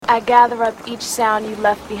I gather up each sound you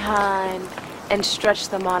left behind and stretch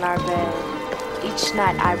them on our bed. Each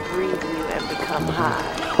night I breathe you and become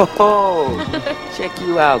high. Oh, check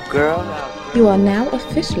you out, girl. You are now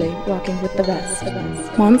officially rocking with the best.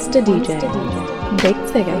 Monster DJ, Big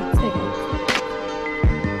Figure.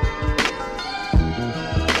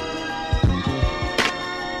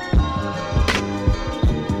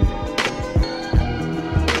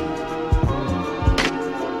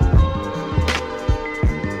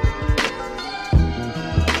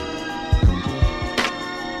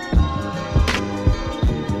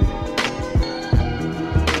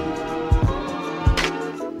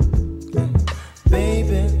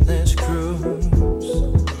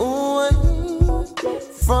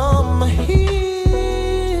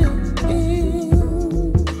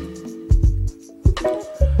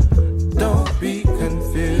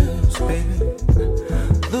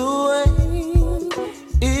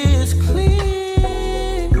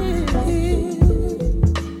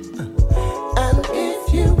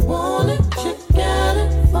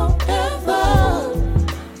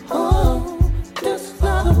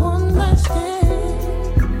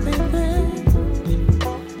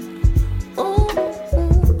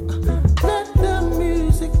 Let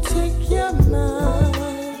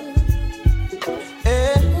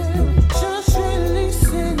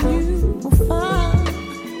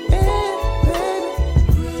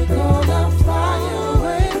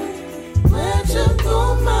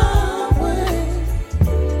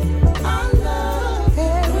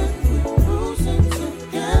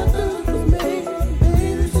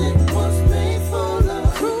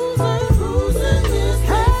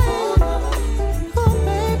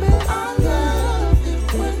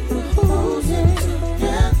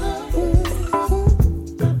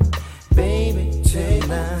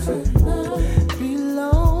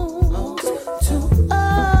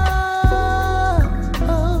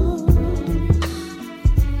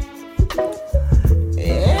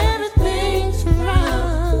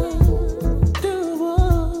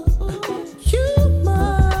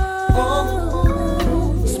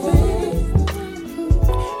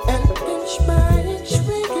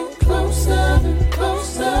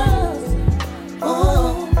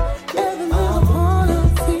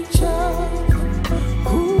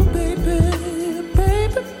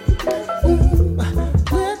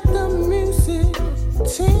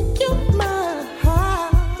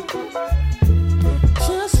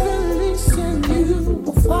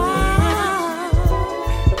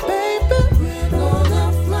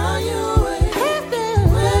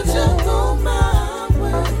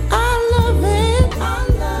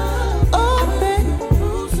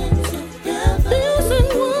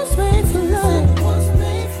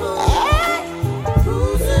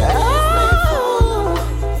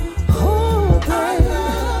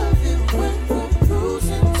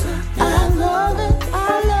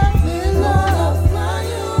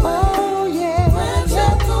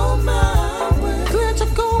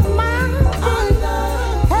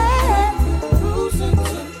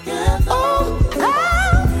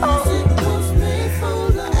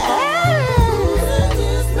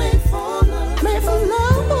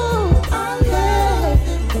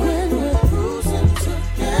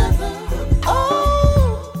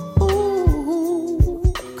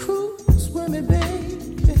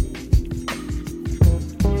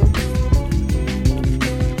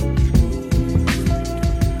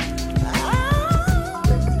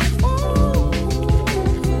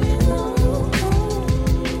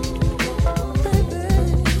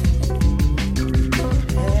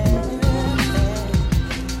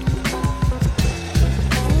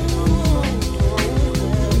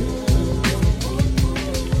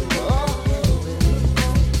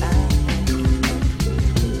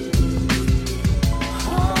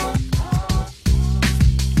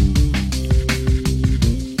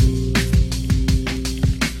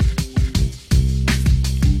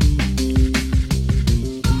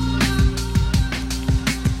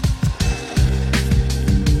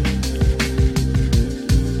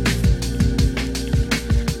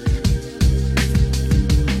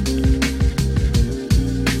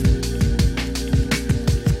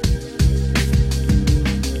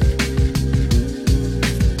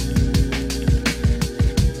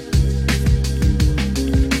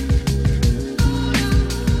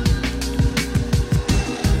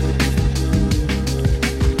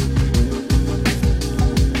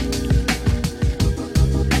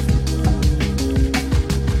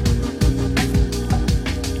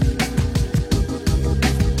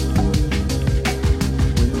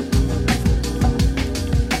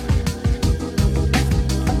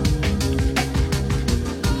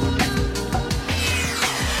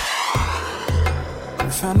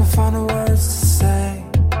to find the words to say.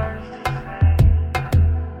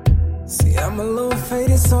 See, I'm a little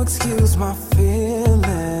faded, so excuse my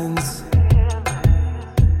feelings.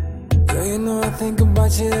 Girl, you know I think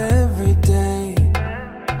about you every day.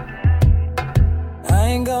 I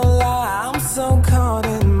ain't gonna lie, I'm so caught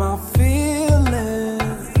in my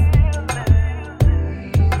feelings.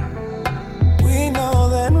 We know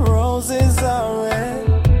that roses are red.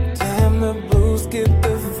 Damn, the blues get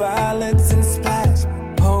the violets and splash.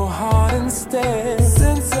 Whole heart instead.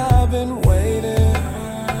 Since I've been waiting,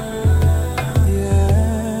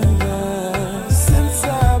 yeah. Since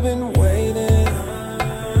I've been waiting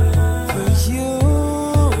for you.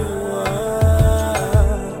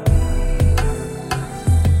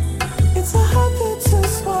 It's a hard pill to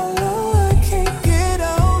swallow. I can't get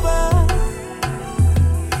over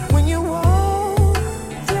when you walk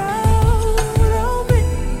down on me.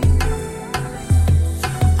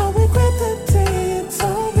 I regret the day you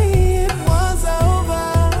told me it was over.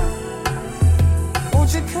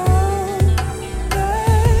 Won't you come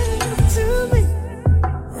back to me?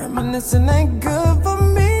 Reminiscing ain't good for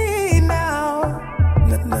me now.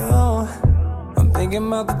 No. I'm thinking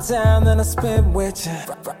about the time that I spent with you.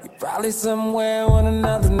 You're probably somewhere with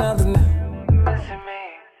another. Missing me,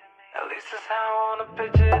 at least that's how I wanna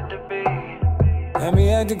picture it to be. Got me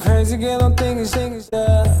acting crazy, girl, I'm thinking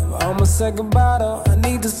stuff. On my second bottle, I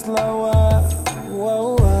need to slow up.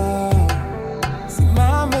 Whoa, whoa. See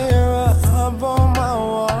my mirror up on my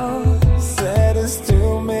wall. Said it's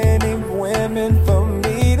too many women for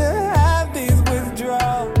me to have these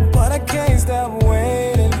withdrawals. But I can't stop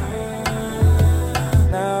waiting.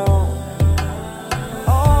 No.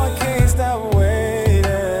 Oh, I can't stop waiting.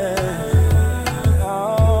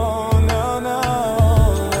 Oh, no.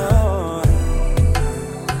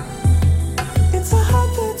 It's a hard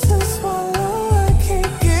pill to swallow. I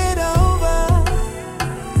can't get over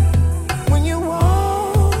when you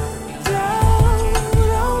walk down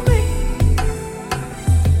on me.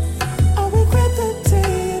 I regret the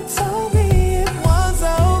day you told me it was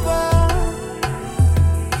over.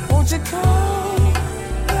 Won't you come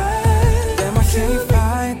back? Damn, I can't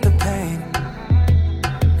fight the pain.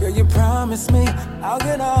 Girl, you promised me I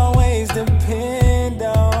could always depend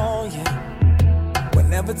on you.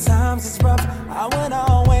 Whenever times is rough, I would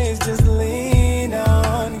always just lean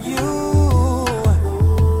on you.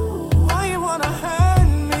 Why you wanna hurt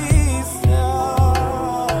me so?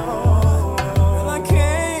 Well, I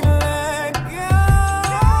can't let go.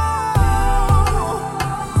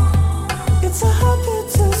 It's a hard pill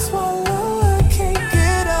to swallow. I can't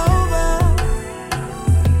get over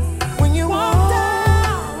when you walk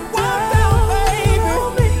down,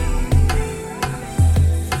 baby.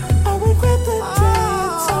 I regret the day you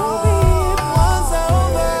told me it was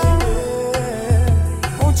over.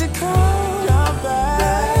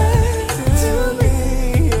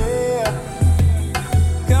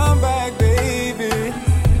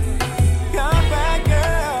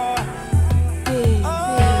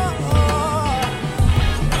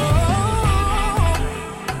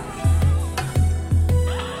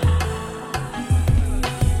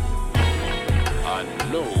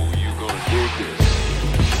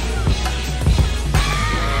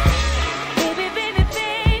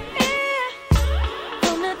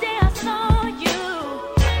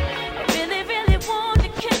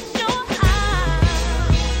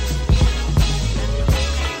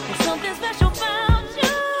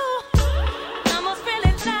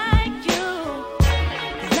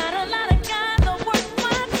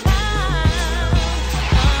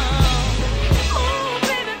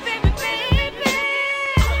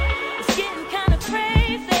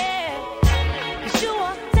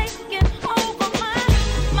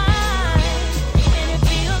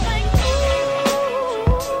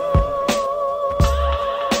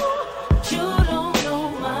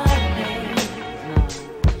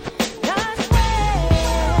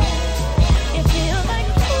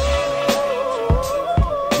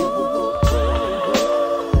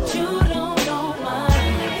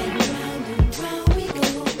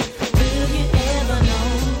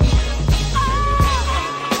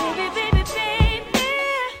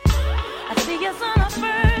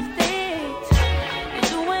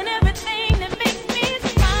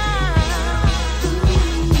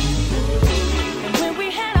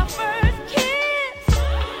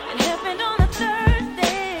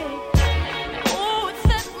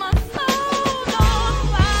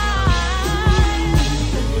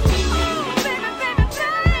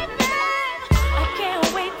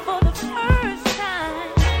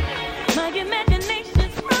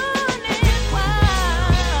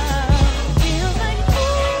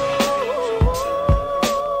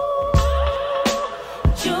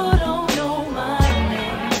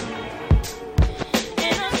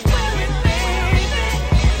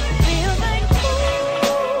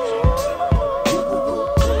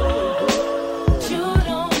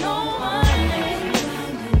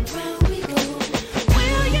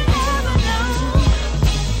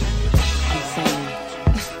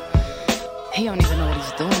 He don't even know what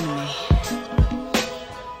he's doing to me.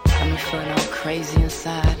 Got me feeling all crazy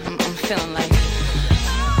inside. I'm feeling like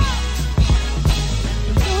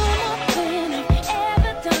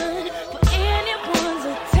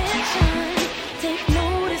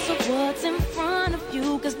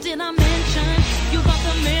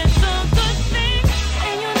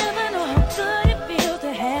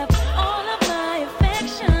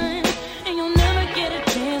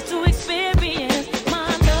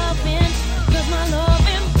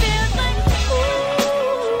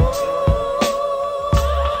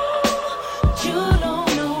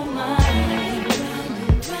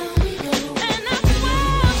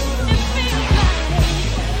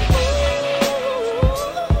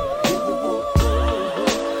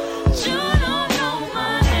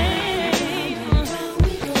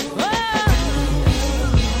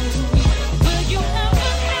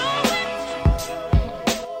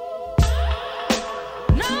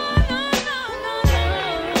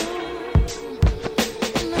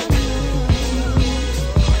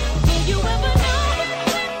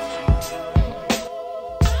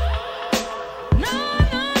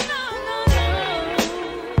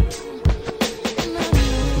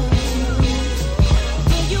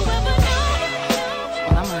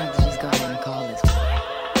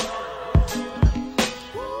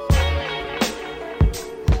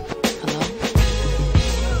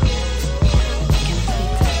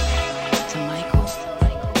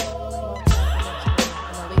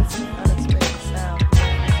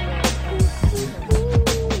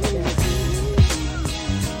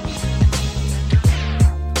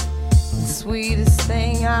sweetest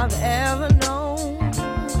thing I've ever known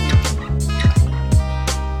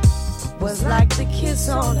was like the kiss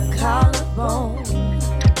on a collarbone,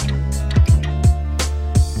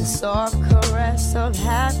 the soft caress of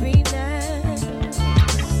happiness,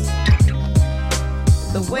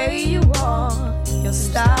 the way you are, your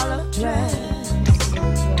style of dress.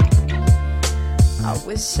 I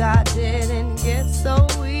wish I didn't get so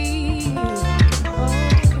weak.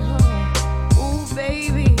 Ooh,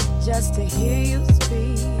 baby, just to hear you speak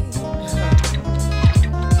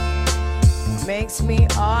makes me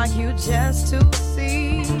argue just to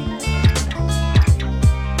see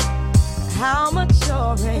how much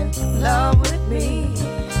you're in love with me.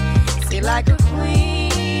 See, like a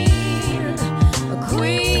queen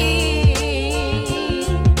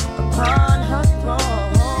upon her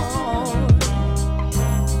throne.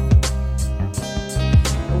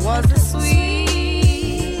 It was the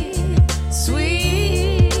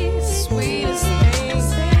sweetest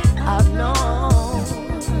thing I've known.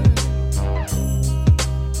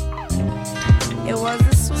 It was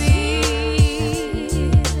the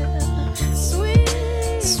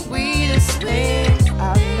sweetest thing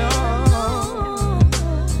I've known.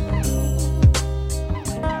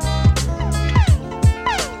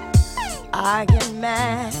 I get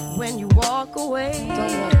mad when you walk away. Don't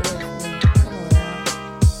walk away from me. Come on now.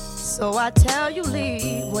 So I tell you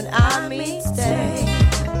leave when I mean stay.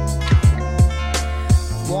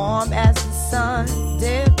 Warm as the sun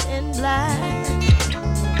dipped in black.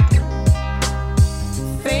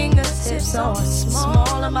 Fingertips are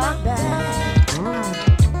small on my back.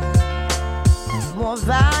 More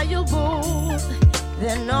valuable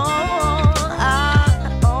than all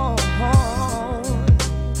I own.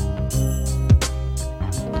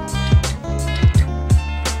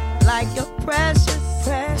 Like your precious,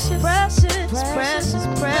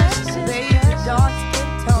 baby, dark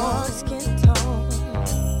skin tone.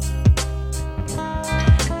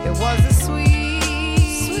 It was a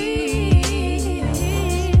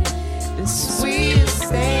the sweetest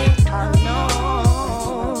thing I know.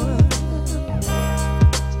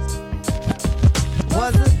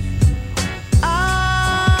 Was it? I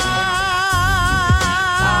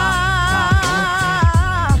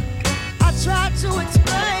tried to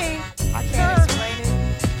explain. I can't explain it.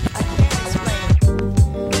 I can't explain it.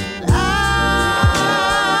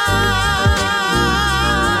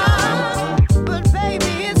 But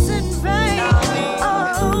baby, it's in vain.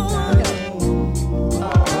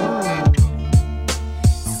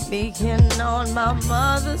 Speaking on my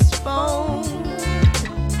mother's phone,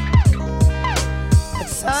 a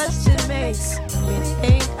touch that makes me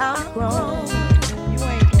think I'm grown. You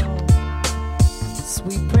ain't grown.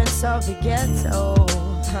 Sweet prince of the ghetto,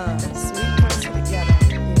 sweet prince of the ghetto.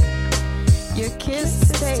 Your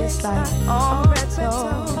kisses taste like amaretto.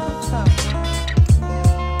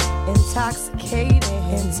 Intoxicating,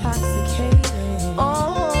 intoxicating.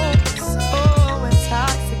 Oh, so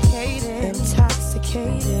intoxicating,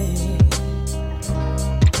 intoxicating.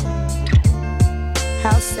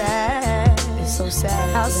 How sad, it's so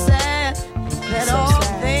sad. How sad that so all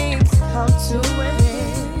sad. Things come to an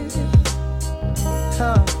end.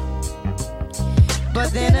 But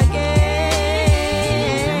then again,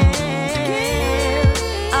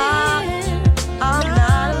 I'm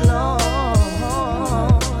not alone.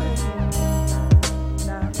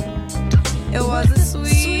 It was a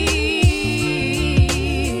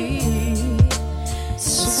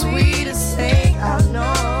sweetest thing I've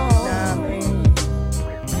known.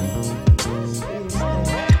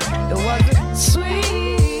 It was a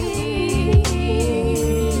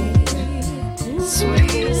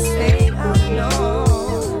sweetest thing I've known.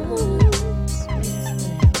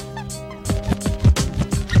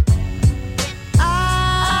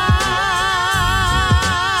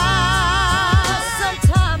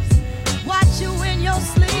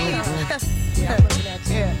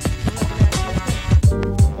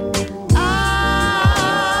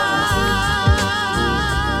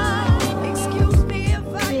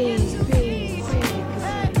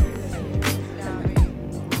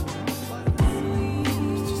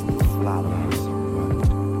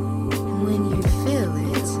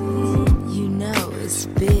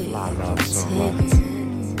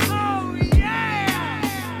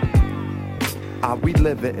 Are we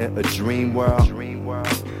living in a dream world?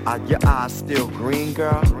 Are your eyes still green,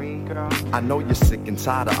 girl? I know you're sick and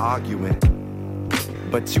tired of arguing,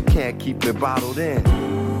 but you can't keep it bottled in.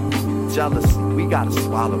 Jealousy, we gotta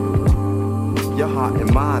swallow it. Your heart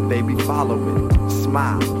and mind, baby, follow it.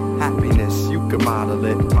 Smile, happiness, you can model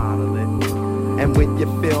it. And when you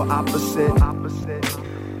feel opposite,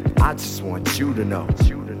 I just want you to know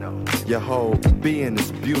your whole being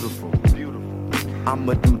is beautiful.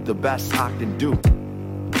 I'ma do the best I can do,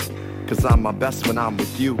 'cause I'm my best when I'm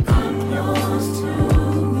with you. Come close to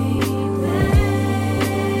me, baby.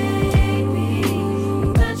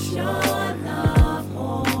 Let your love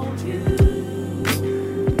hold you.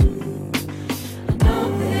 I know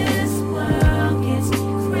this world gets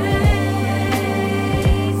crazy.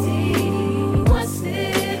 What's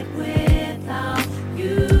it without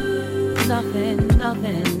you? Nothing.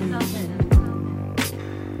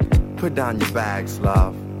 Put down your bags,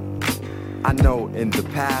 love. I know in the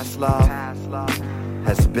past, love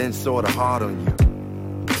has been sorta hard on you,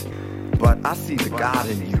 but I see the God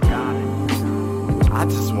in you. I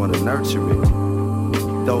just wanna nurture it.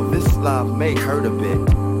 Though this love may hurt a bit,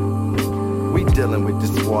 we dealing with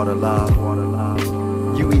this water love.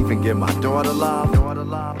 You even give my daughter love.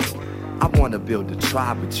 I wanna build a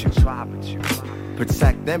tribe with you.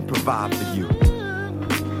 Protect and provide for you.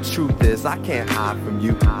 Truth is, I can't hide from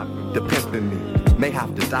you. The pimp in me may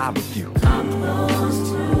have to die with you. Come close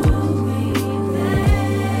to me,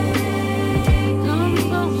 baby. Come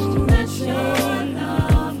close to me. Let your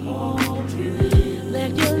love hold you.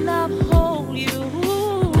 Let your love hold you.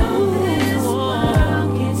 Though this world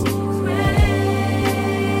gets crazy,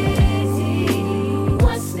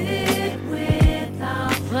 what's it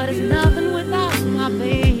without you? But it's nothing without my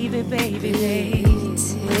baby, baby.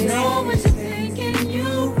 I know what you're thinking, you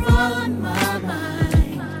run my mind.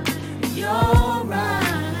 You're right.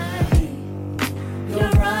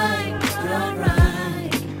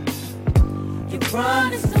 You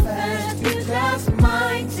promised so fast, you just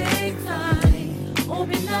might take time.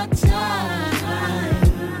 Open up time.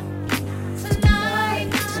 Tonight.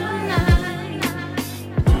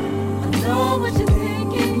 I know what you're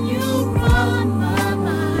thinking, you run my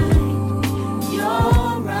mind.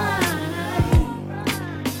 You're right.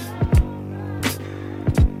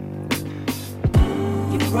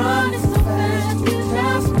 You promised so fast, you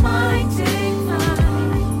just might take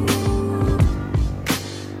time.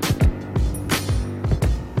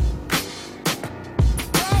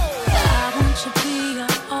 I want you to be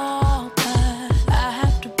your altar. I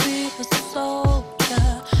have to be the soldier.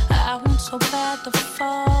 I want so bad to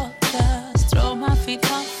fall, just throw my feet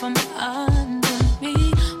out from under me.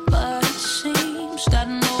 But it seems that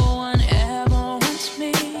no one ever wants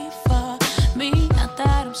me for me. Not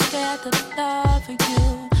that I'm scared to love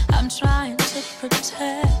you, I'm trying to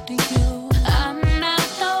protect you. I'm not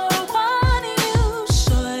the one you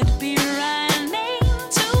should be running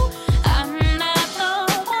to. I'm not the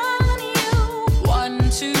one you want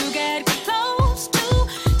to get close to.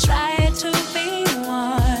 Try to be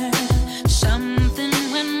one, something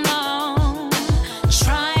went wrong.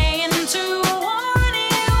 Trying to warn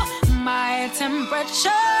you, my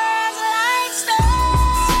temperature's like stone.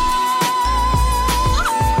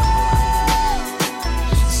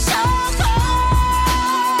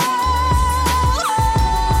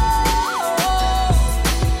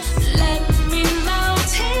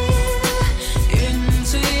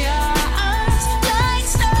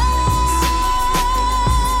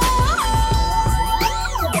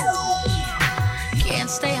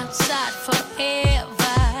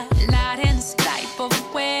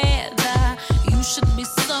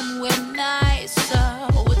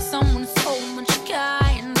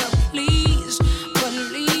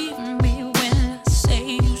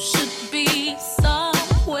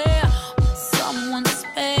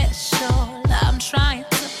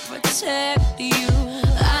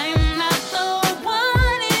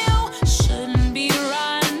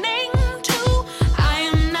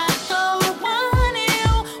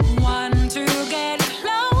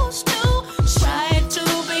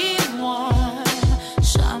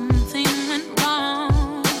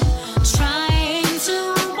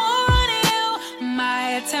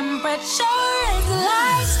 temperature is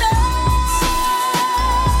like stone.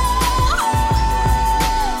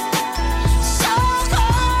 So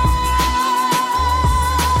cold.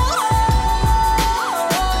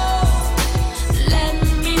 Let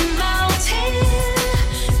me melt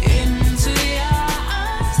into your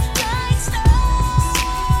arms like stone.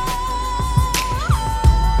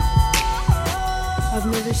 I've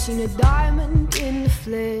never seen a diamond in the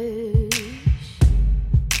flesh.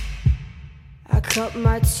 I cut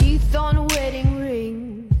my teeth on wedding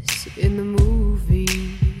rings in the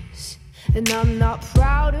movies, and I'm not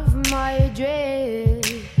proud of my address.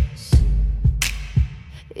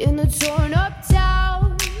 In a torn up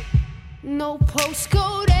town, no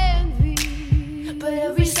postcode envy, but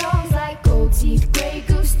every song's like gold teeth, grey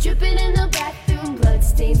goose dripping in the bathroom,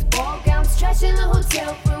 bloodstains, ball gowns, trash in the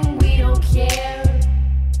hotel room. We don't care.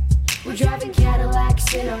 We're driving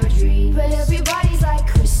Cadillacs in our dreams, but everybody's like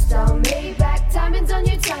crystal, Maybach, diamonds on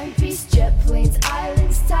your timepiece, jet planes,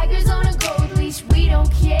 islands, tigers on a gold leash. We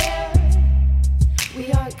don't care.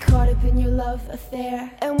 We aren't caught up in your love affair,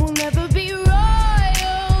 and we'll never be royals.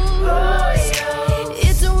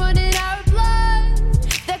 It's a run in our blood.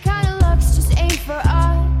 That kind of luck's just ain't for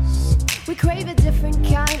us. We crave a different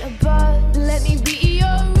kind of buzz. Let me be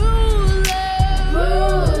your ruler.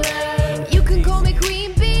 You can call me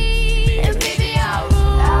Queen Bee, and baby I'll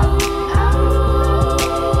rule.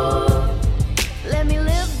 Let me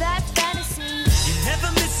live that fantasy. You never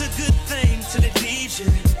miss a good thing till it leaves you.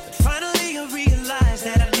 But finally I realize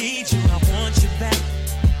that I need you. I want you back.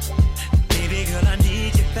 Baby girl, I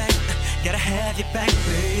need you back. Gotta have you back,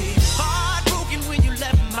 babe. Heartbroken when you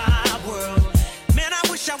left my world. Man, I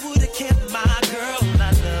wish I would've kept my girl.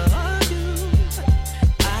 I love you.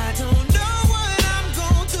 I don't know what I'm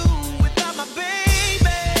gonna do without my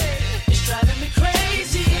baby. It's driving me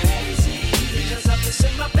crazy because I'm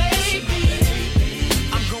missing my baby.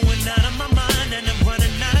 I'm going out of my mind and I'm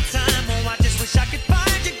running out of time. Oh, I just wish I could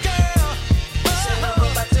find you, girl. Said I'm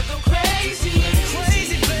about to go crazy,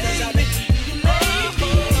 baby.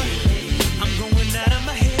 I'm going out of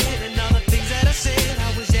my head and all the things that I said,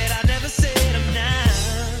 I wish that I never said them now.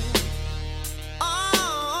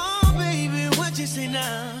 Oh, baby, what you say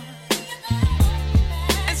now?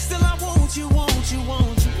 And still I want you.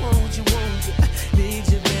 Need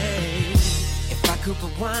you, babe. If I could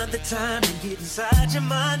rewind the time and get inside your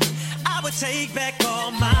mind, I would take back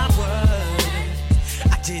all my words.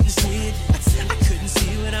 I didn't see it, I couldn't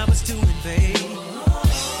see what I was doing, babe.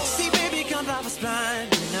 See, baby, 'cause I was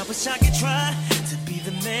blind, and I wish I could try to be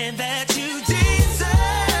the man that you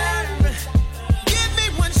deserve. Give me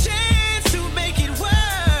one chance to make it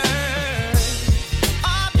work.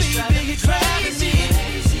 Oh, baby, you're driving me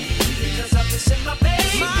because I'm missing my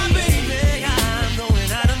baby. My baby, I'm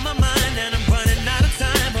going out of my mind and I'm running out of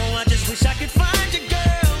time. Oh, I just wish I could find you,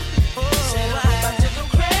 girl. Oh, I'm about to go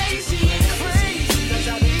crazy because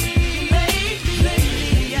I need you,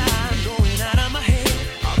 baby. I'm going out of my head.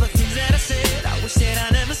 All the things that I said, I wish that I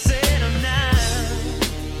never said them now.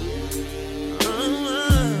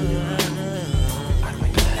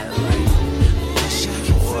 Wish I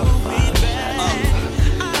could throw it back.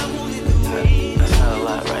 I want it the way. That's not a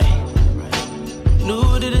lot, right? Knew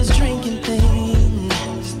that this drinking thing,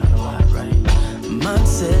 It's not a lot, right?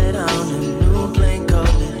 mindset on a new plane called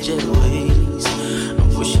the Jetways. I'm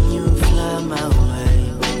wishing you would fly my way.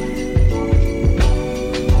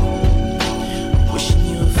 Wishing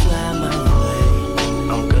you would fly my way.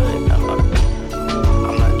 I'm good.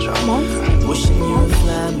 I'm not drunk. Monster. Wishing you would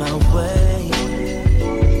fly my way.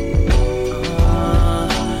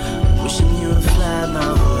 Wishing you would fly my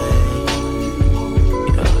way.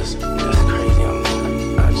 Yo, it's crazy.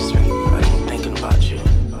 I've just been thinking about you.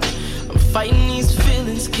 I'm fighting these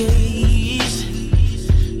feelings, Case,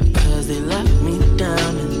 because they locked me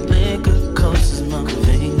down and liquor courses my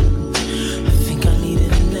veins. I think I need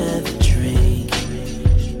another drink.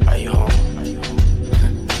 Are you home?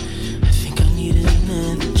 I think I need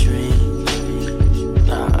another drink.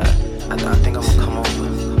 Nah, I think I'm gonna come over.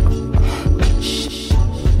 Shh.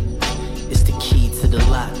 It's the key to the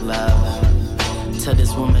lock, love. Tell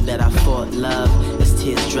this woman that I fought love. As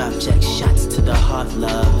tears drop, jack shots to the heart,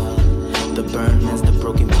 love. The burn ends the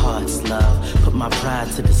broken parts, love. Put my pride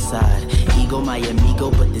to the side. Ego, my amigo,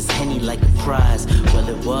 but this Henny like a prize. Well,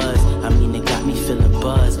 it was, I mean, it got me feeling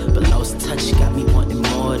buzz. But lost touch got me wanting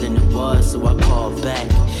more than it was. So I called back.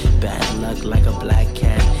 Bad luck like a black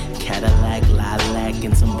cat. Cadillac, lilac,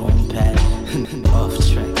 and some boom pad. Off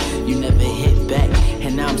track, you never hit back.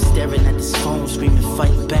 And now I'm staring at this phone, screaming,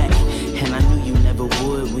 fight back. And I knew you never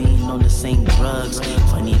would, we ain't on the same drugs.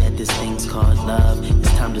 Funny that this thing's called love.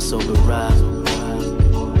 It's time to sober up.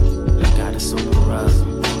 I gotta sober up.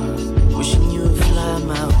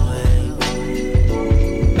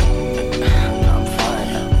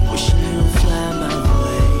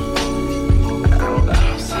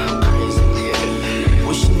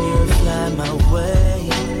 my way.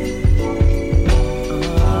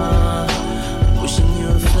 Wishing you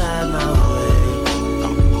would fly my way.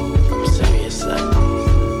 I'm serious, like,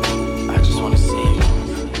 I just wanna see you.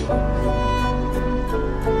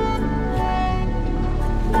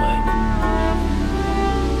 What?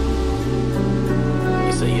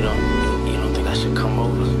 You say you don't think I should come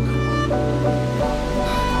over?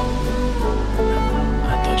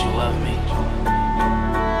 I thought you loved me.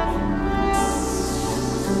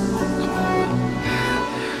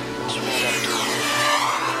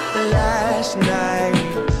 Last night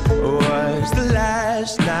was the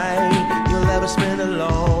last night you'll ever spend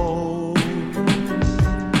alone.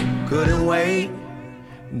 Couldn't wait,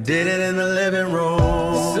 did it in the living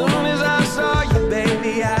room. As soon as I saw you,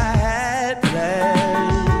 baby, I had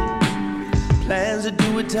plans to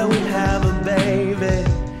do it till we have a baby,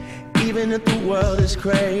 even if the world is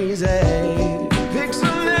crazy. Pick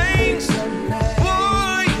some names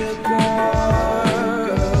for your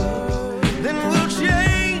girl, then we'll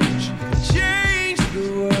change the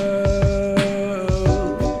world.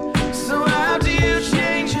 So how do you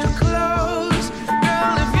change your clothes,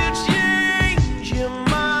 girl, if you change your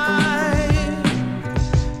mind?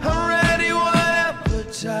 I'm ready whatever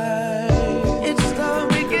time. It's the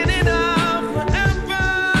beginning of forever.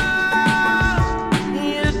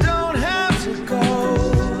 You don't have to go.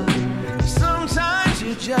 Sometimes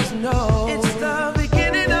you just know. It's the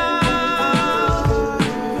beginning of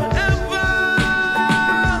forever.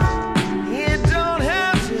 You don't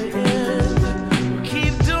have to end.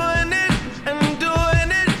 Keep doing it and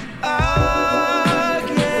doing it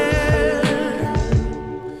again.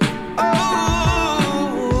 Oh,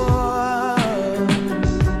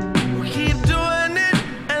 keep doing it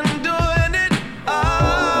and doing it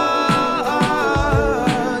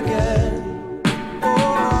again.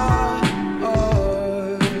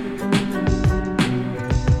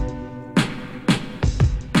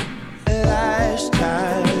 Last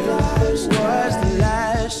time was the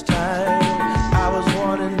last time I was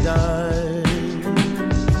one and done.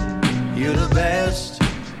 You're the best,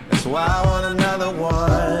 that's why I want another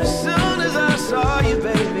one. As soon as I saw you,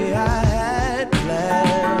 baby, I had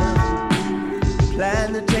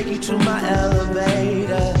planned to take you to my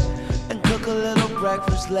elevator and cook a little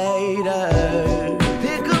breakfast later.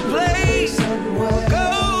 Pick a place and we'll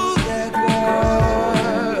go there,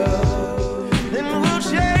 girl. Then we'll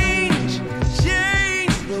change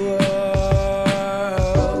the world.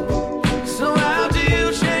 So how do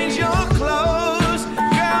you change your clothes,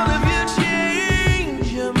 girl, if you change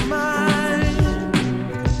your mind?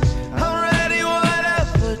 I'm ready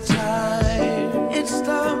whatever time. It's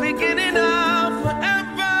the beginning of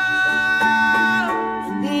forever.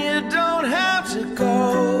 You don't have to go.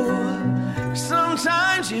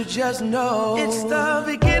 Sometimes you just know. It's the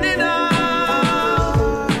beginning of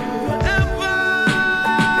forever.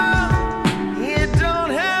 You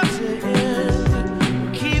don't have to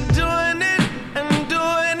end. Keep doing it and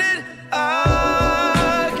doing it again.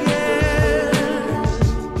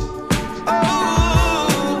 Oh,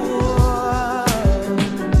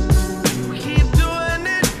 keep doing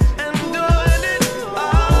it and doing it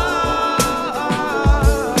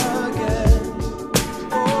again.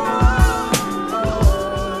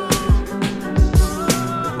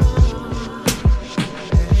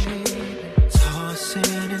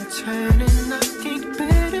 Tossing and turning, I can't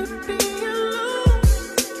bear to be alone.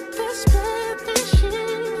 This position,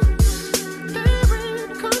 they're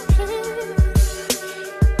incomplete.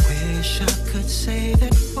 Wish I could say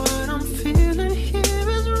that what I'm feeling here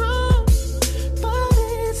is wrong, but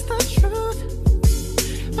it's the truth.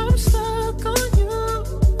 I'm stuck on you.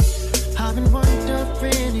 I've been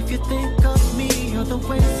wondering if you think of me or the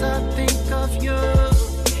ways I think of you.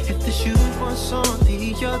 If the shoe was on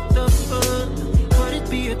the other foot, would it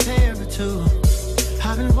be a pair or two?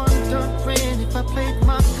 I've been wondering if I played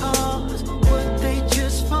my cards, would they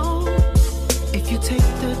just fold? If you take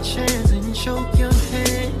the chance and show your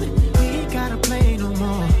hand, we ain't gotta play no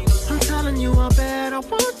more. I'm telling you how bad I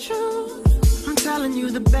want you. I'm telling you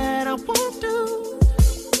the bad I won't do.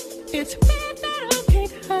 It's bad that I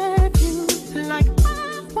can't have you like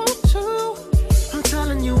I want to. I'm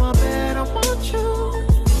telling you how bad I want you.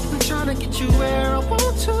 I'm trying to get you where I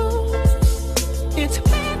want to. It's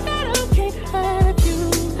bad that I can't have you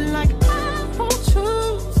like I want to.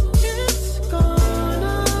 It's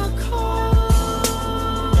gonna cause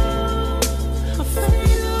a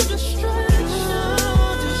fatal distraction.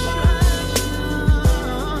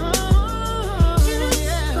 It's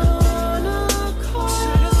gonna cause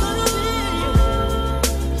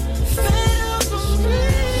fatal distraction.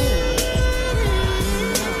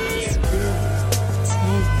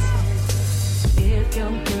 If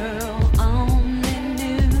your girl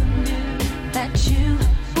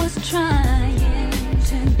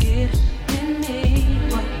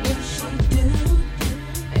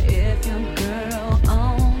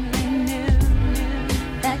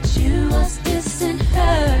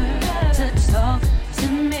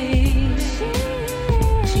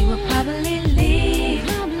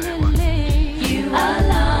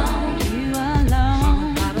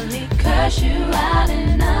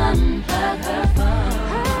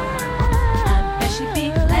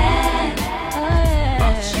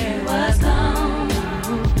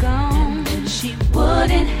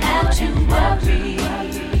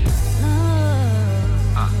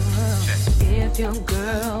your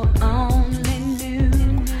girl only knew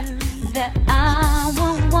that I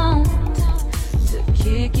would want to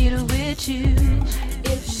kick it with you.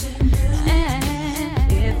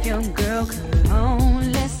 If your girl could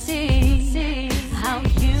only see how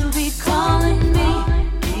you be calling me,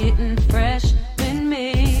 getting fresh with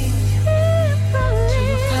me, she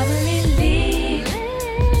would probably leave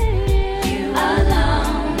you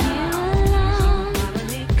alone.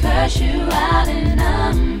 Curse you out and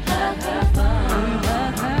unplug her phone.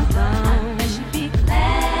 And she'd be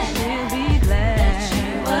glad that you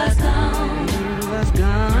was gone.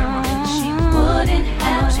 She wouldn't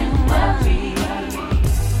have to worry.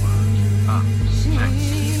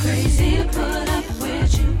 She's crazy to put up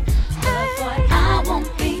with you, but boy, I won't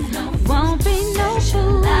be no fool. But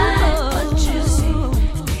you see,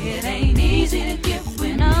 it ain't easy to get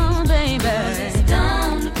with me, baby. It's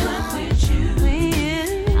dumb to put with you.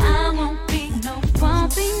 I won't be no fool.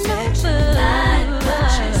 But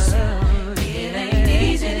you see, it ain't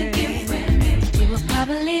easy to get with me. You will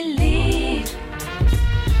probably leave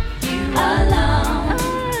you alone.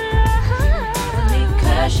 Probably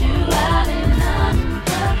curse you out and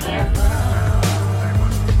unplug her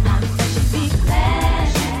phone. I bet she'd be glad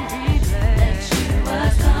that you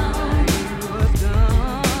was gone.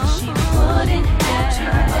 She wouldn't have to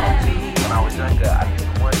worry. When I was younger, I used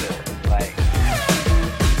to wonder, like,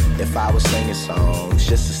 if I was singing songs,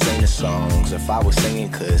 just to sing the songs. If I was singing,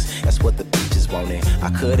 cause that's what the bitches wanted. I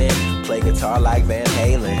couldn't play guitar like Van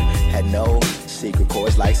Halen. Had no secret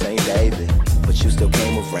chords like St. David. But you still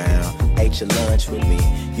came around, ate your lunch with me.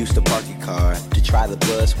 Used to park your car to try the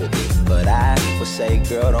bus with me. But I would say,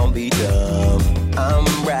 girl, don't be dumb. I'm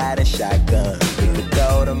riding shotgun. We could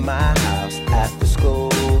go to my house after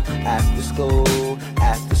school, after school,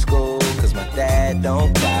 after school. Cause my dad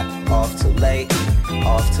don't clock off till late,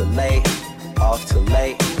 off till late, off till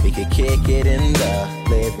late. We could kick it in the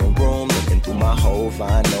living room, looking through my whole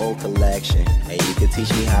vinyl collection. And you could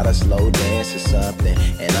teach me how to slow dance or something.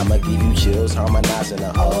 And I'ma give you chills, harmonizing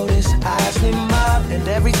the oldest. I slim up, and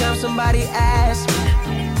every time somebody asks me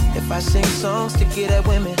if I sing songs to get at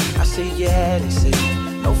women, I say yeah. They say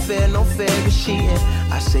no fair is cheating.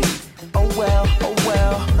 I say oh well, oh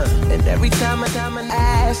well. And every time I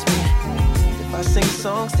ask me if I sing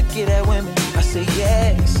songs to get at women, I say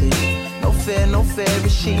yeah. They say no fair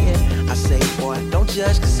is cheating. I say boy, don't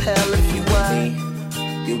judge, cause hell if you want,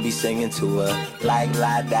 you'll be singing to her like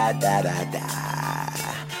la da da da da,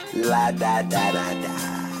 la da da da da,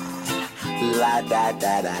 la da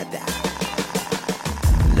da da da.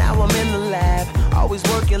 Now I'm in the lab, always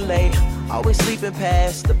working late, always sleeping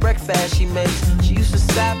past the breakfast she makes. She used to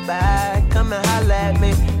stop by, come and holler at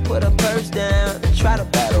me, put her purse down and try to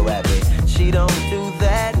battle at me. She don't do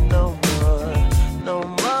that no more, no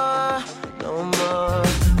more, no more.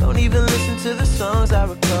 Don't even listen to the songs I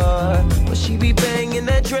record, but she be banging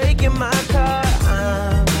that Drake in my car.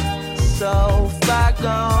 I'm so far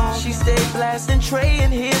gone. She stay blasting Trey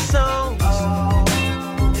and his songs.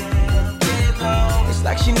 It's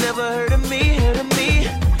like she never heard of me,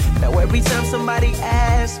 Now every time somebody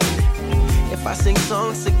asks me if I sing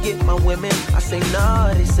songs to get my women, I say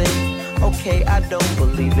no, they say okay, I don't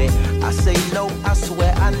believe it. I say no, I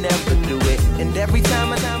swear I never do it. And every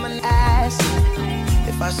time I ask me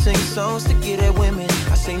if I sing songs to get at women,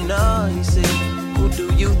 I say no, he say, who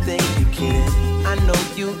do you think you kidding? I know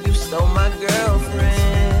you stole my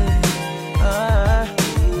girlfriend.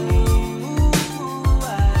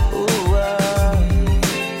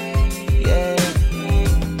 Yeah,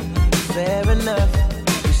 fair enough.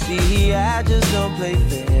 You see, I just don't play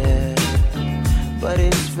fair, but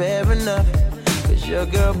it's fair enough, cause your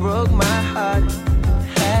girl broke my heart.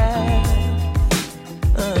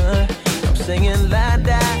 I'm singing la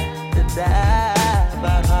da da da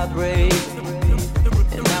about heartbreak,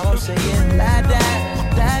 and now I'm singing la da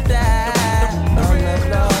da da on the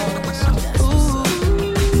lost.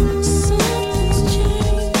 Something's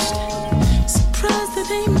changed. Surprised it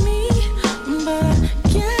ain't me, but I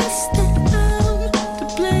guess that I'm to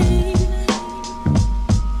blame.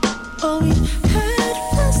 All we had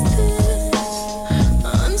was this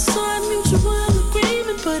unsigned mutual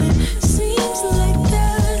agreement, but it seems like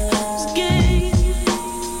that was game.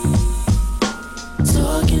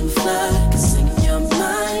 Talking fly, 'cause in your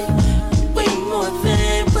mind, way more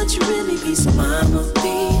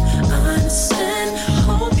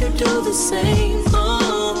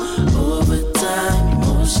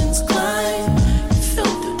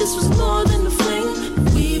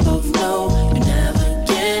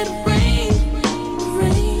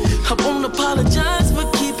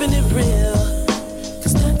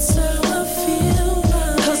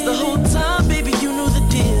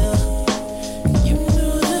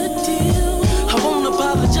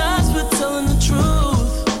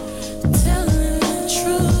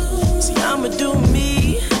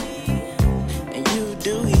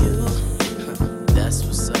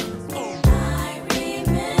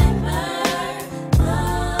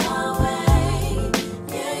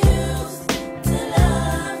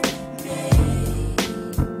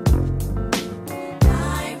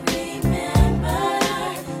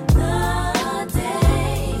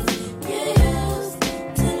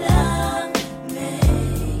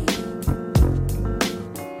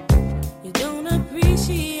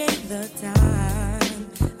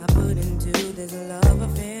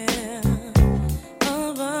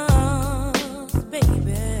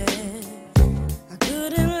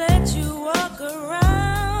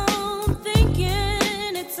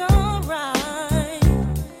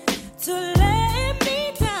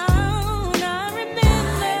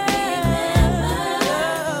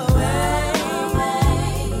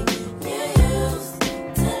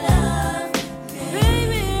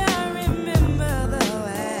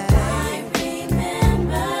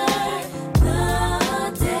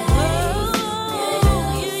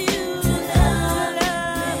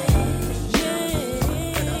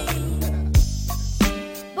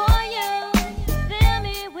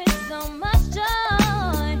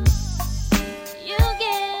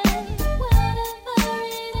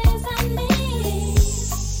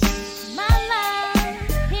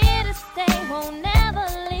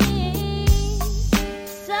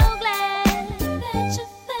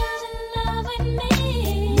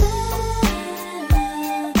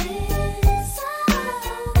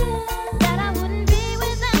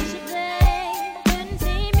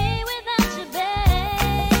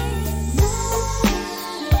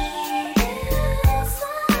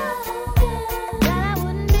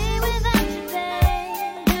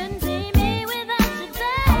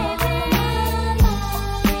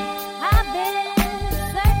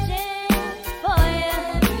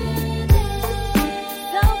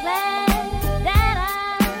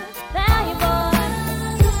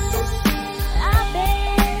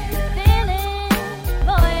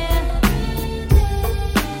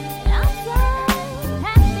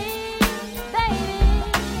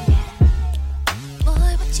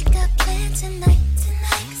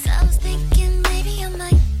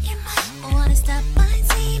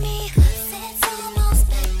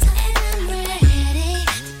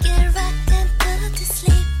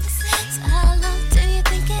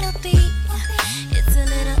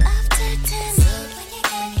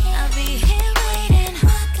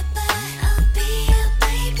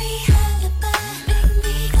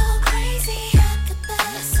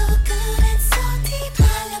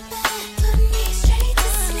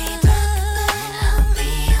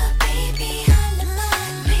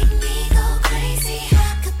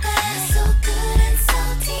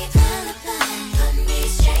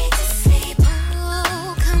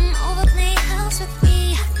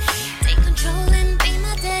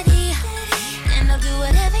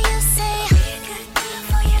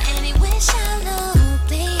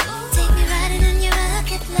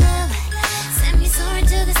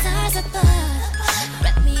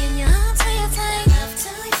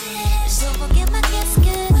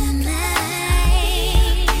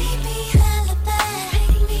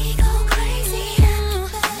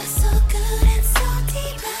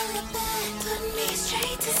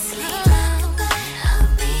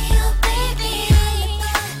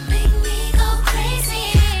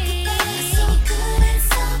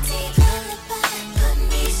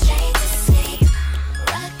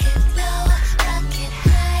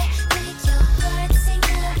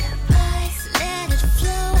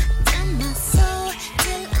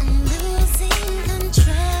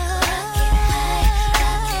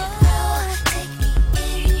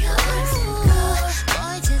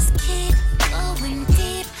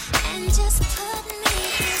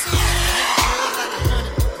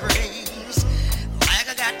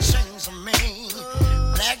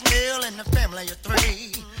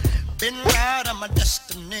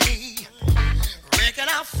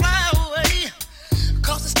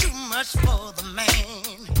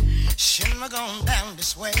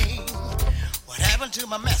happened to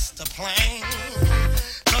my master plan?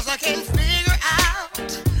 'Cause I can't figure out.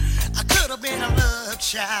 I could have been a love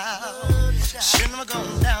child. Shouldn't have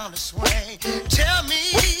gone down this way. Tell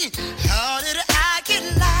me, how did I get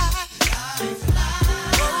life?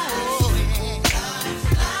 Oh, yeah.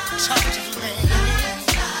 Talk to me.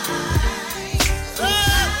 Oh,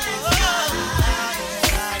 how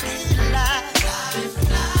did I get life?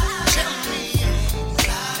 Tell me.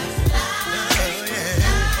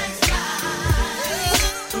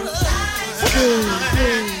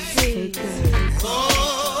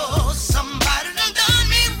 Oh, somebody done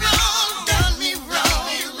me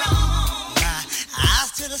wrong. My eyes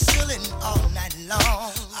to the ceiling all night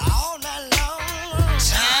long.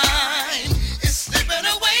 Time is slipping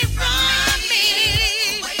away from me.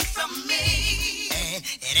 And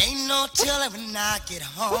it ain't no telling when I get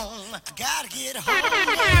home. I gotta get home.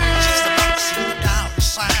 Just about to see the dollar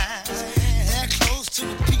signs. They're close to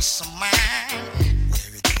a peace of mind.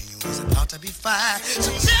 Everything was about to be fine.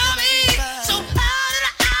 So tell me, so how did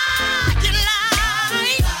I get life?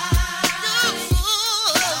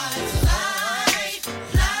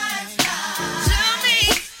 Tell me,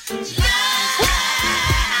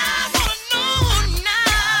 I wanna know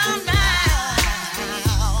now.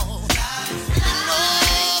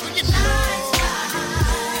 You know,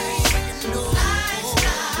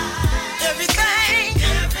 everything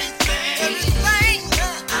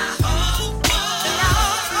I hope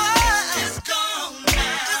is gone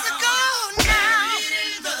now.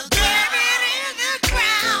 Buried in the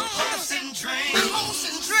ground. Hopes and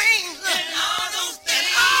dreams, and all those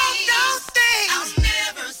things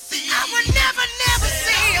I would never see.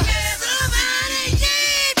 Somebody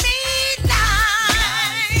gave me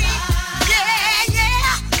life. Yeah.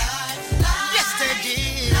 Yes, they did.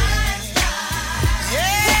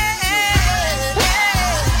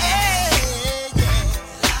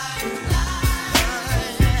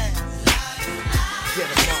 Get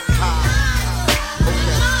 'em up high.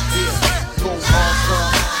 Okay, yeah. Go all star.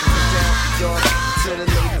 Down to York. To the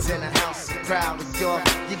ladies in the house, proud of York.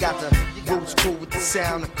 You got the roots cool with the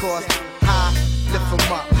sound, of course. High, lift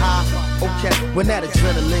 'em up high. Okay, when that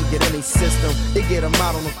adrenaline get in their system, it get 'em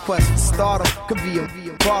out on a quest to stardom. Could be a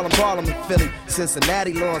Harlem and Philly,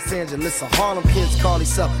 Cincinnati, Los Angeles, or Harlem. Kids call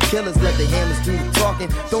themselves killers, let their hammers do the talking.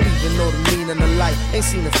 Don't even know the meaning of life. Ain't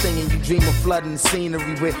seen a thing and you dream of flooding the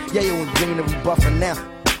scenery with yayo and greenery buffing now.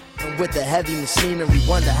 And with the heavy machinery,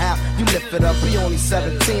 wonder how you lift it up. He only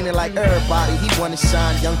 17 and like everybody, he wanna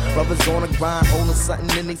shine. Young brothers on the grind, holding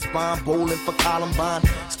something in their spine, bowling for Columbine.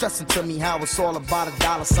 Stressing to me how it's all about a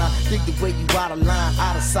dollar sign. Dig the way you out of line,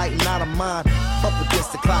 out of sight and out of mind. Up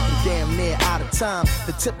against the clock and damn near out of time.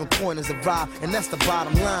 The tipping point has arrived, and that's the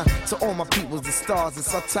bottom line. To all my peoples, the stars,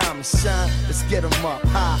 it's our time to shine. Let's get 'em up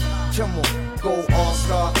high. Come on, go all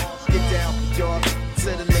star. Get down for York. To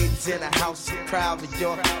the ladies in the house, proud of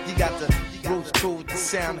York. You got the roots cool with the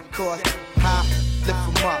sound, of course. High, lift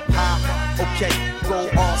 'em up high. Okay, go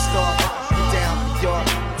all star. Get down for York.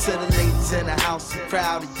 To the ladies in the house,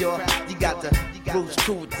 proud of York. You got the roots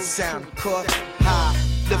cool with the sound, of course. High,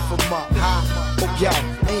 lift 'em up high. Oh, yo,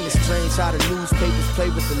 ain't it strange how the newspapers play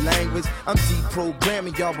with the language? I'm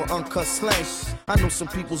deprogramming y'all with uncut slang. I know some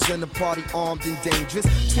people's in the party armed and dangerous.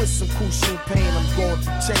 Twist some cool shoe pain, I'm going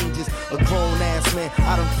through changes. A grown ass man,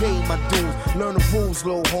 I done paid my dues. Learn the rules,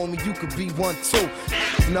 little homie, you could be one too.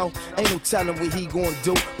 No, ain't no telling what he gon'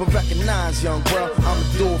 do. But recognize, young world, I'ma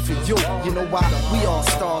do it for you. You know why? We all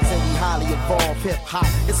stars and we highly evolved. Hip hop,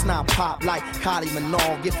 it's not pop like Kylie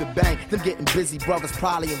Minogue. If it bang, them getting busy brothers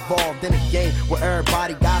probably involved in a game where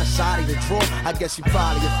everybody got a shot at the draw. I guess you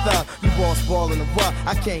probably a thug. You all spoiling the rough.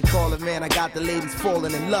 I can't call it, man. I got the ladies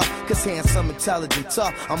falling in love. Cause handsome, intelligent,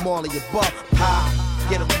 tough. I'm all of your above. High,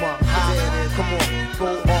 get 'em up. High. Come on, go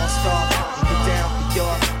all star. Get down for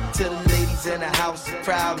York. To the ladies in the house,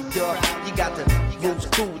 proud of York. You got the roots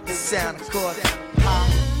cool with the sound, of course. High,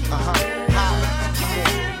 high.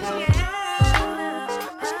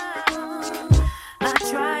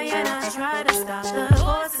 I try to stop the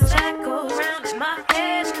voices that go around in my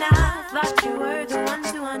head, and I thought you were the one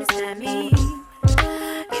to understand me.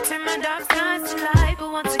 You turned my dark skies to light,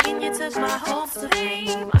 but once again you took my hopes to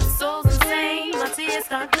fame. My soul's insane, my tears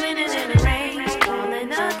start glitting in the rain.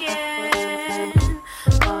 Falling again,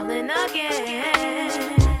 falling again.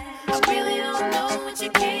 I really don't know what you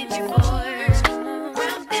came here for.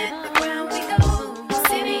 Round and around we go,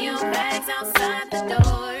 sitting your bags outside the door.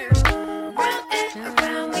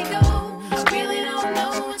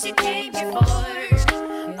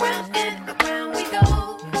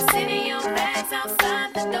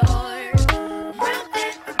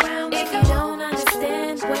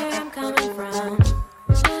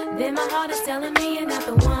 Telling me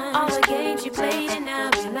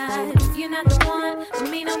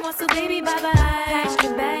So baby, bye-bye. Pack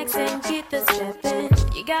your bags and get the stepping.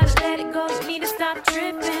 You gotta let it go, you need to stop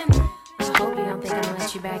tripping. I hope you don't think I'm gonna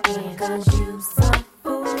let you back in, cause you so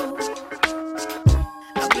fool.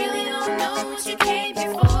 I really don't know what you came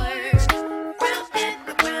here for. Round and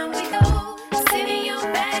around we go, sitting your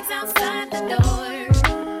bags outside the door.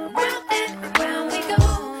 Round and around we go,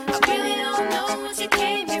 I really don't know what you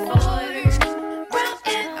came here for. Round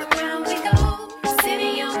and around we go,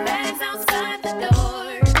 sitting your bags outside the door.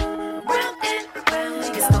 Round and around we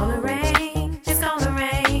go. It's gonna rain, it's gonna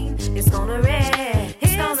rain, it's gonna rain,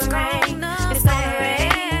 it's gonna rain, it's gonna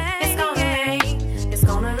rain, it's gonna rain, it's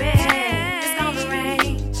gonna rain, it's gonna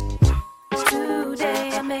rain. Today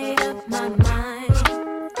I made up my mind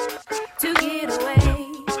to get away.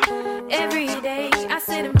 Every day I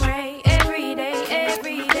sit and pray. Every day,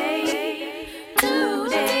 every day.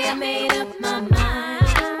 Today I made up my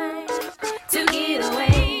mind to get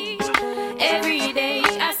away. Every day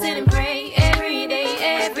I sit and pray. Every day,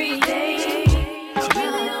 every day. I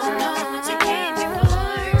really don't know what you came here for.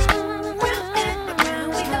 Round and around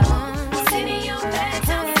we go, sitting your bags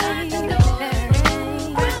outside the door.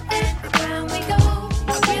 Round and around we go,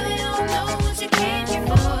 I really don't know what you came here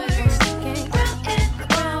for. Round and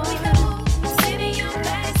around we go, sitting your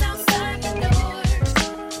bags outside the door.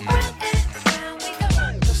 Round and around we go.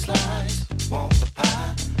 The slides, want the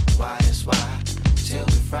pie, why is why, till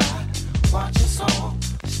we fry. Watch us all,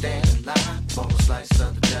 stand in line, for a slice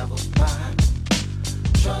of the devil's pie.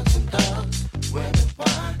 Drugs and thugs, women,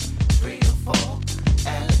 wine, 3 or 4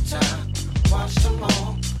 at a time. Watch them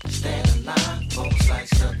all, stand in line, for a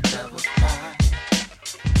slice of the devil's pie.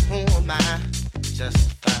 Who am I?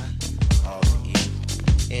 Justify all the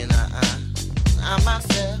evil in our eyes. I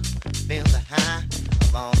myself feel the high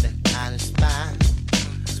of all that I inspire.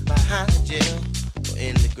 It's behind the jail or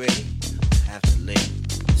in the grave. I have to live,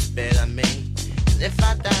 spare I made. And if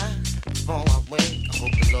I die before I wake, I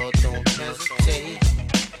hope the Lord don't hesitate.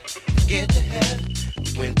 Get to heaven,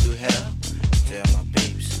 we went through hell. Tell my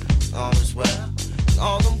peeps, all is well. And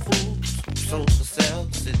all them fools, social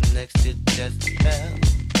cells, sitting next to Jezebel.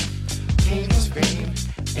 King scream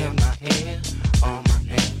in my head, on my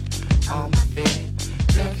neck, on my bed.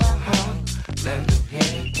 Let my heart, let them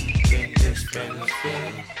hear, get this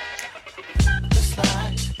benefit. The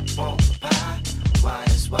slides, want the pie, why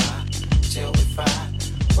is why, till we fry.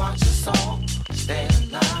 Watch us all, stay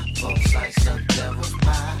alive, for a slice of devil's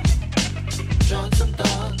pie. Drugs and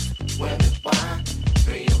thugs, women, wine,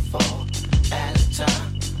 3 or 4 at a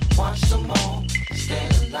time. Watch them all, stay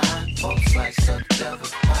alive, for a slice of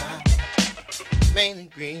devil's pie. Main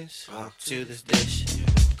ingredients to this dish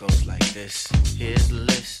goes like this. Here's the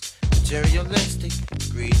list: materialistic,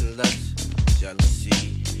 greed and lust,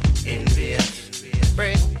 jealousy, envious,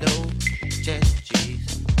 bread and dough, cheddar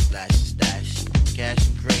cheese, flash and stash, cash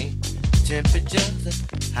and cream, temperatures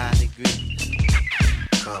of high degrees.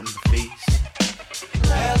 Come to feast.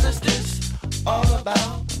 Hell is this all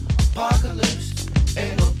about? Apocalypse,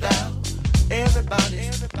 ain't no doubt.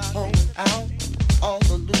 Everybody's holding out all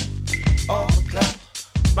the loot, all the clout,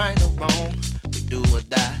 right or wrong, we do or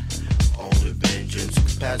die. Only vengeance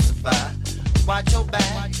can pacify. Watch your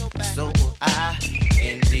back, so will I.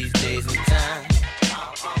 In these days and time,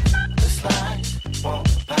 the slides, want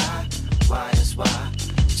the pie, why is why,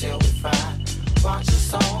 till we fry. Watch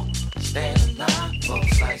us all, stay alive, for a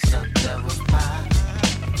slice of devil's pie.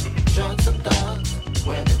 Drugs and thugs,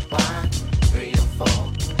 women, wine, 3 or 4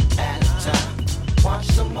 at a time. Watch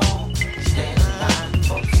them all, stay alive,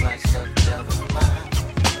 for a slice of devil's pie.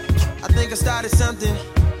 I think I started something.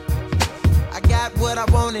 I got what I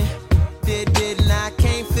wanted. Didn't I?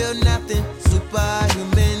 Can't feel nothing.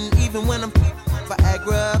 Superhuman, even when I'm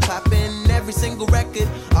Viagra popping. Every single record,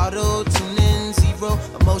 auto tuning, 0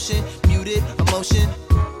 emotion, muted emotion,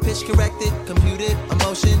 pitch corrected, computed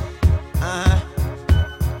emotion.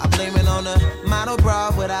 I blame it on a model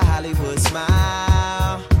bra with a Hollywood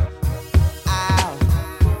smile. Ow,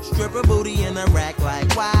 stripper booty in a rack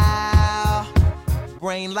like wow.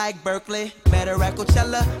 Brain like Berkeley, met her at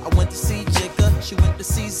Coachella. I went to see Jigga, she went to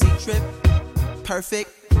see Z-Trip. Perfect,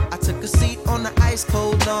 I took a seat on the ice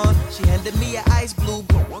cold lawn. She handed me an ice blue,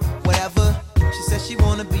 whatever. She said she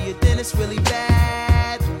wanna be a dentist really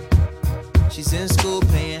bad. She's in school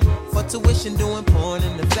paying for tuition, doing porn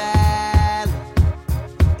in the valley.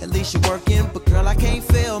 At least you're working, but girl, I can't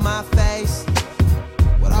feel my face.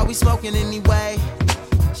 What are we smoking anyway?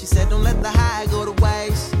 She said don't let the high go to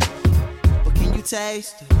waste. Can you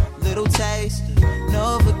taste a little taste of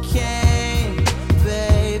Novocaine,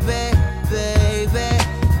 baby, baby,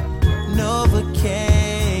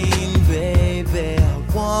 Novocaine, baby, I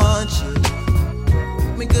want you.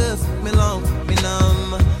 Fuck me good, fuck me long, fuck me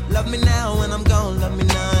numb.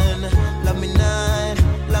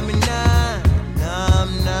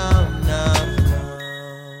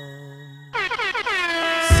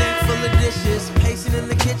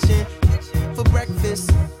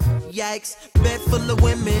 likes. Bed full of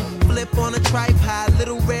women, flip on a tripod,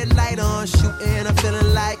 little red light on, shooting. I'm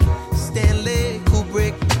feeling like Stanley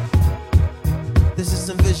Kubrick. This is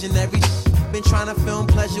some visionary shit. Been trying to film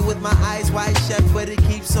pleasure with my eyes wide shut, but it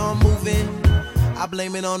keeps on moving. I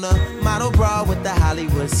blame it on the model bra with the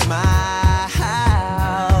Hollywood smile.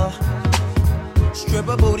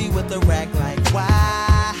 Stripper booty with the rack like wow.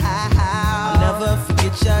 I'll never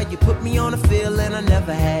forget ya. You put me on a feeling I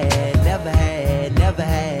never had.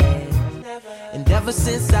 And ever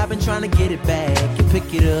since I've been trying to get it back, you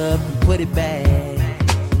pick it up and put it back.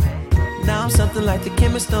 Now I'm something like the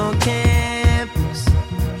chemist on campus,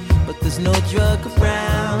 but there's no drug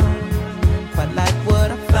around. Quite like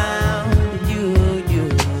what I found in you.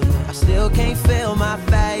 I still can't feel my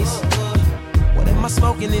face. What am I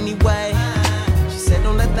smoking anyway? She said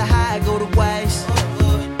don't let the high go to waste.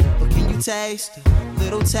 But can you taste a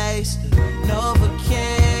little taste of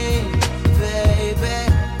Novocaine, baby?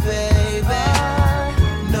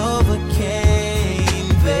 Novocaine,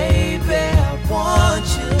 baby, I want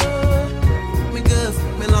you. Fuck me good,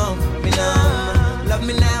 fuck me long, fuck me numb. Love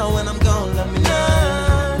me now when I'm gone, love me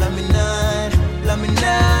none. Love me none, love me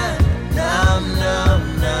none. Numb.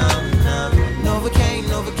 Novocaine,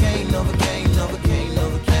 Novocaine, Novocaine, Novocaine,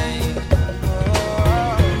 Novocaine.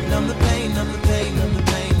 Numb the pain, numb the pain, numb the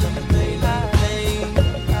pain, numb the pain, numb the pain.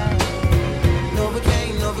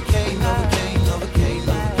 Novocaine, Novocaine, Novocaine, Novocaine,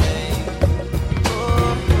 Novocaine.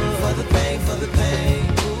 For the pain, for the pain.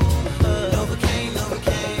 Novocaine,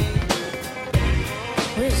 Novocaine.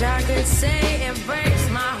 Wish I could say it breaks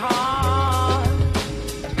my heart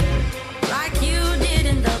like you did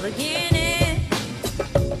in the beginning.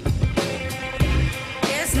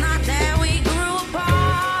 It's not that we grew apart.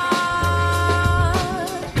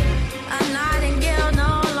 A nightingale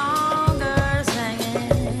no longer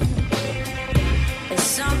singing. It's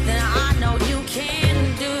something I know you can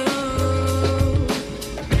do.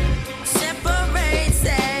 Separate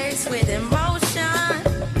sex with emotion.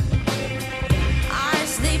 I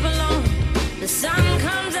sleep alone. The sun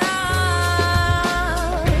comes up.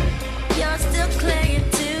 You're still clinging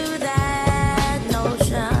to that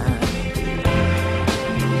notion.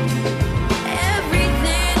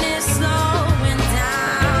 Everything is slowing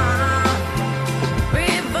down.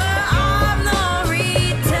 River of no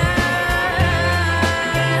return.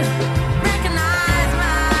 Recognize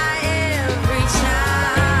my every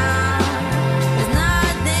sound. There's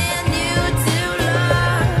nothing new to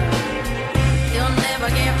learn. You'll never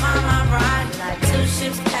get my mind right. Like two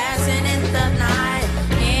ships passing in the night.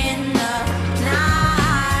 In the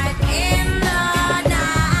night. In the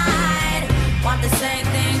night. Want the same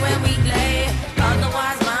thing when we lay.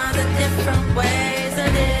 Otherwise minds are different ways. A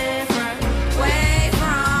different way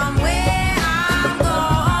from where I'm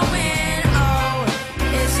going. Oh,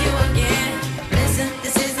 it's you again. Listen,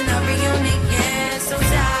 this isn't a reunion. So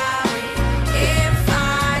sorry if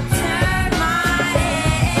I turn my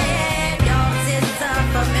head. Yours is a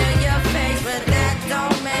familiar face, but that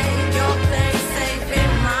don't make your place safe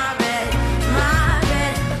in my bed. My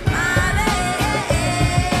bed, my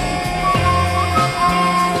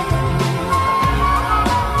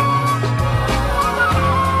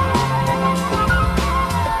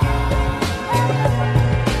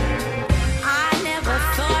I never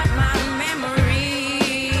thought my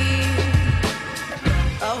memory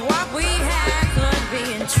of what we had could be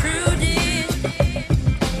intruded,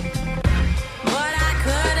 but I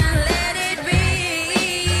couldn't let it be.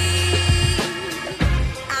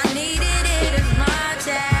 I needed it as much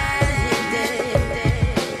as you did.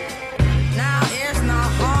 Now it's not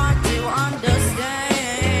hard to understand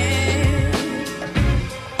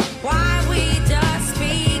why we just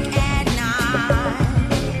speak at night.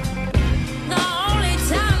 The only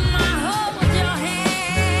time I hold your hand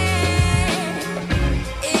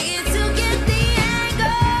is to get the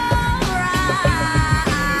angle right.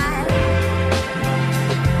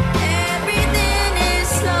 Everything is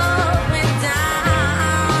slowing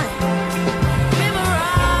down. River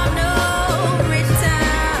of no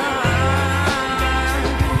return.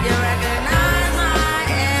 You recognize my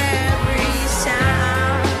every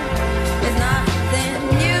sound. There's nothing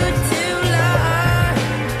new to learn.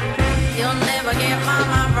 You'll never get my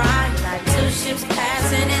mind right. Like two ships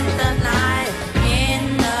passing in the night. In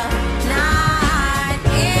the night.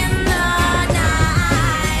 In the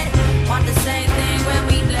night. Want the same thing when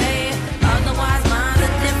we lay. Otherwise minds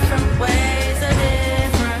are different ways. A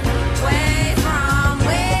different way from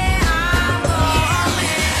where I'm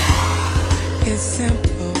going. It's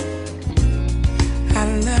simple. I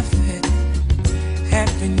love it.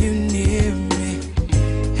 Having you near me,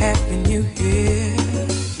 having you here.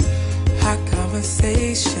 Our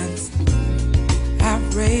conversations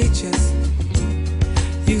outrageous.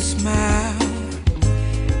 smile,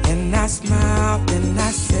 and I smile, and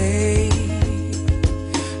I say,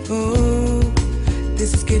 ooh,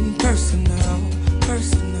 this is getting personal,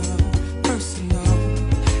 personal, personal.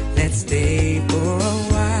 Let's stay for a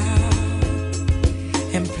while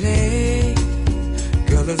and play.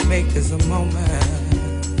 Girl, let's make this a moment.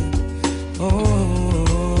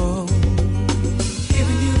 Oh,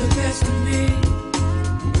 giving you the best of me.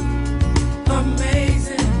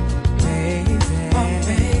 Amazing, amazing,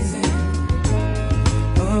 amazing.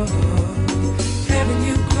 Oh, having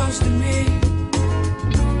you close to me.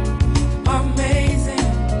 Amazing,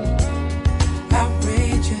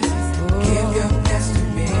 outrageous. Give your best to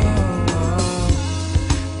me.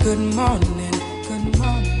 Good morning, good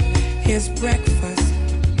morning. Here's breakfast.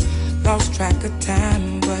 Lost track of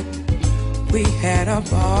time, but we had a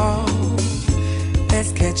ball.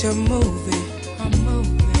 Let's catch a movie,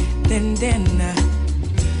 then dinner.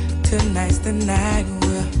 Tonight's the night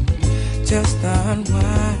we'll just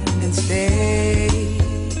unwind and stay.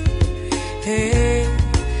 Hey,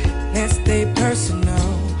 let's stay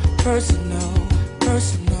personal, personal,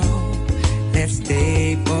 personal. Let's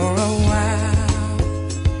stay for a while.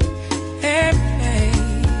 Hey, hey,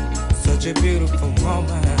 such a beautiful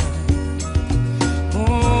moment. Oh,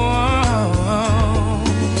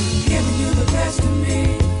 giving you the best of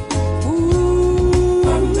me. Ooh,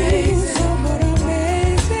 amazing, somewhat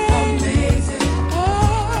amazing, amazing. Oh,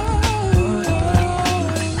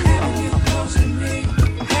 having you close to me,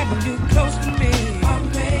 having you close to me.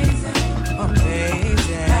 Amazing,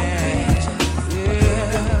 amazing,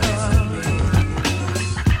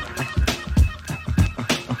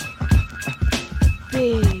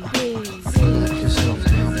 Big.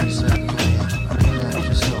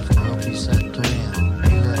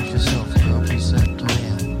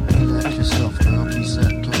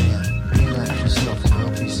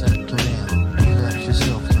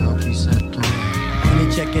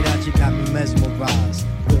 Check it out, you got me mesmerized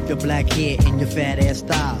with your black hair and your fat ass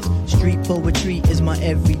styles. Street poetry is my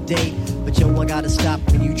everyday, but yo, I gotta stop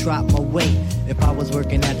when you drop my weight. If I was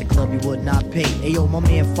working at the club, you would not pay. Hey yo, my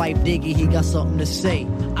man Phife Diggy, he got something to say.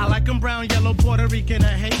 I like him brown, yellow, Puerto Rican, or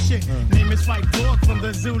Haitian. Name is Phife Dog from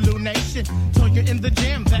the Zulu Nation. Told you in the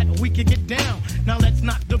jam that we could get down. Now let's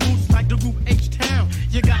knock the boots like the group H-Town.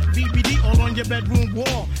 You got BBD all on your bedroom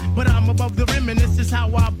wall, but I'm above the rim and this is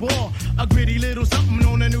how I ball. A gritty little something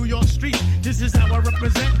on the New York street. This is how I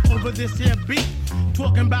represent over this here beat.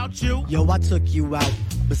 Talking about you. Yo, I took you out,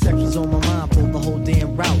 but sex was on my mind for the whole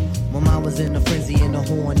damn route. My mind was in a frenzy in a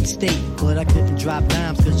horny state, but I couldn't drop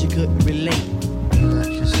dimes cause you couldn't relate. Relax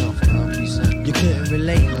yourself, girl, please set. You couldn't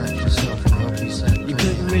relate. Relax yourself, girl, please set. You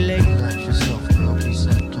couldn't relate. Relax yourself, girl, please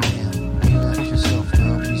set. Relax yourself,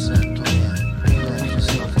 girl, please set. Relax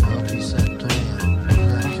yourself, girl, please set.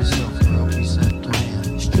 Relax yourself, girl, please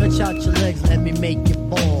set. Stretch out your legs, let me make you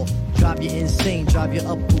fall. Drive you insane, drive you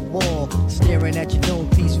up the wall. Staring at your own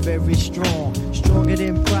piece, very strong. Stronger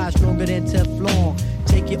than pride, stronger than Teflon.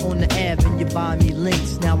 Take you on the Ave and you buy me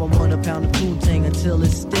links. Now I want a pound of Poontang until it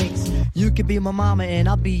stinks. You could be my mama and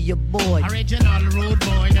I'll be your boy. Original rude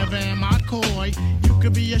boy, never am I coy. You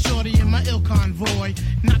could be a shorty in my ill convoy.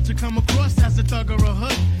 Not to come across as a thug or a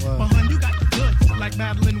hood. But hun, you got the goods, like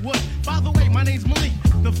Madeline Wood. By the way, my name's Malik,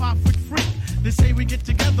 the 5-foot freak. They say we get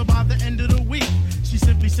together by the end of the week. She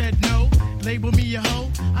simply said no, label me a hoe.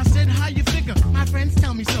 I said, how you figure? My friends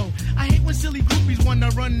tell me so. I hate when silly groupies wanna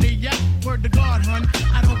run their yak. Word to God, hun,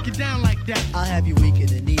 I'd hook you down like that. I'll have you weak in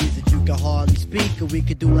the knees that you can hardly speak. Or we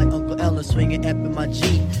could do like Uncle Ella swinging up in my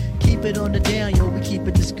Jeep. Keep it on the down, yo, we keep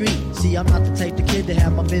it discreet. See, I'm not the type of kid to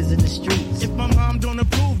have my biz in the streets. If my mom don't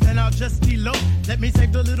approve, then I'll just elope. Let me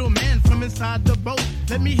save the little man from inside the boat.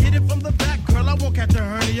 Let me hit it from the back, girl, I won't catch a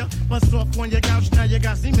hernia. Bust off on your couch, now you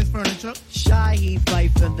got Siemens furniture. Shy, he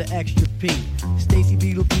Phife and the extra P. Stacy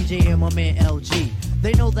Beetle, PJ, and my man LG.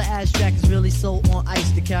 They know the ass track is really so on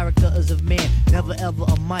ice. The character is of man, never ever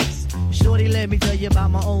a mice. Shorty, let me tell you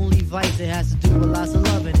about my only vice. It has to do with lots of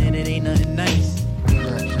loving, and it ain't nothing nice.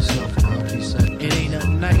 Relax yourself, girl, please set. It ain't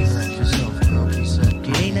nothing nice. Relax yourself, girl, please set.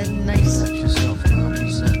 It ain't nothing nice. Relax yourself, girl,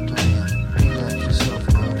 please set. Relax yourself,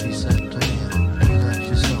 girl, please set. Relax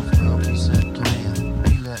yourself, girl, please set.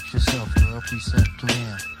 Relax yourself, girl, please set.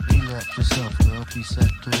 Relax yourself, girl, please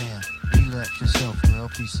set. Relax yourself, girl,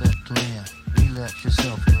 please set. Relax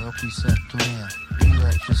yourself, girl, please set.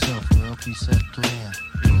 Relax yourself, girl, please set.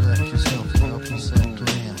 Relax yourself, girl, please set. Relax yourself, girl, please set.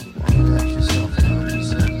 Relax yourself, girl,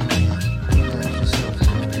 please set.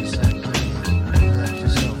 Relax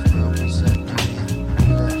yourself, girl, please set.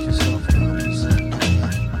 Relax yourself, girl, please set.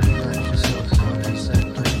 Relax yourself, girl, please set.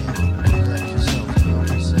 Relax yourself, girl,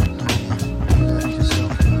 please set. Relax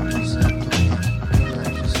yourself, girl, please set.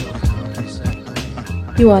 Relax yourself,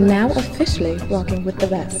 You are now officially rocking with the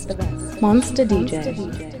best. Monster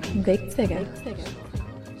DJ, Big Tigger.